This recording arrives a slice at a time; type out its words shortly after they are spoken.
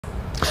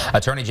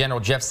Attorney General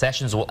Jeff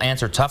Sessions will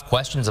answer tough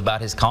questions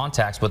about his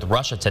contacts with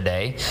Russia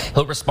today.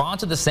 He'll respond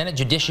to the Senate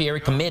Judiciary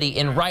Committee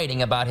in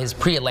writing about his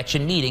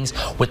pre-election meetings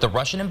with the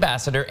Russian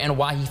ambassador and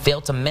why he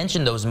failed to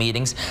mention those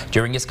meetings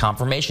during his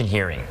confirmation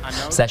hearing.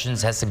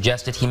 Sessions has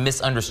suggested he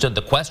misunderstood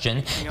the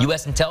question.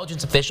 U.S.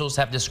 intelligence officials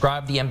have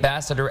described the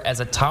ambassador as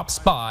a top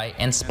spy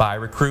and spy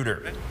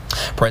recruiter.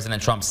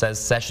 President Trump says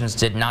Sessions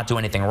did not do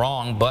anything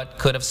wrong, but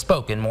could have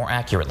spoken more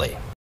accurately.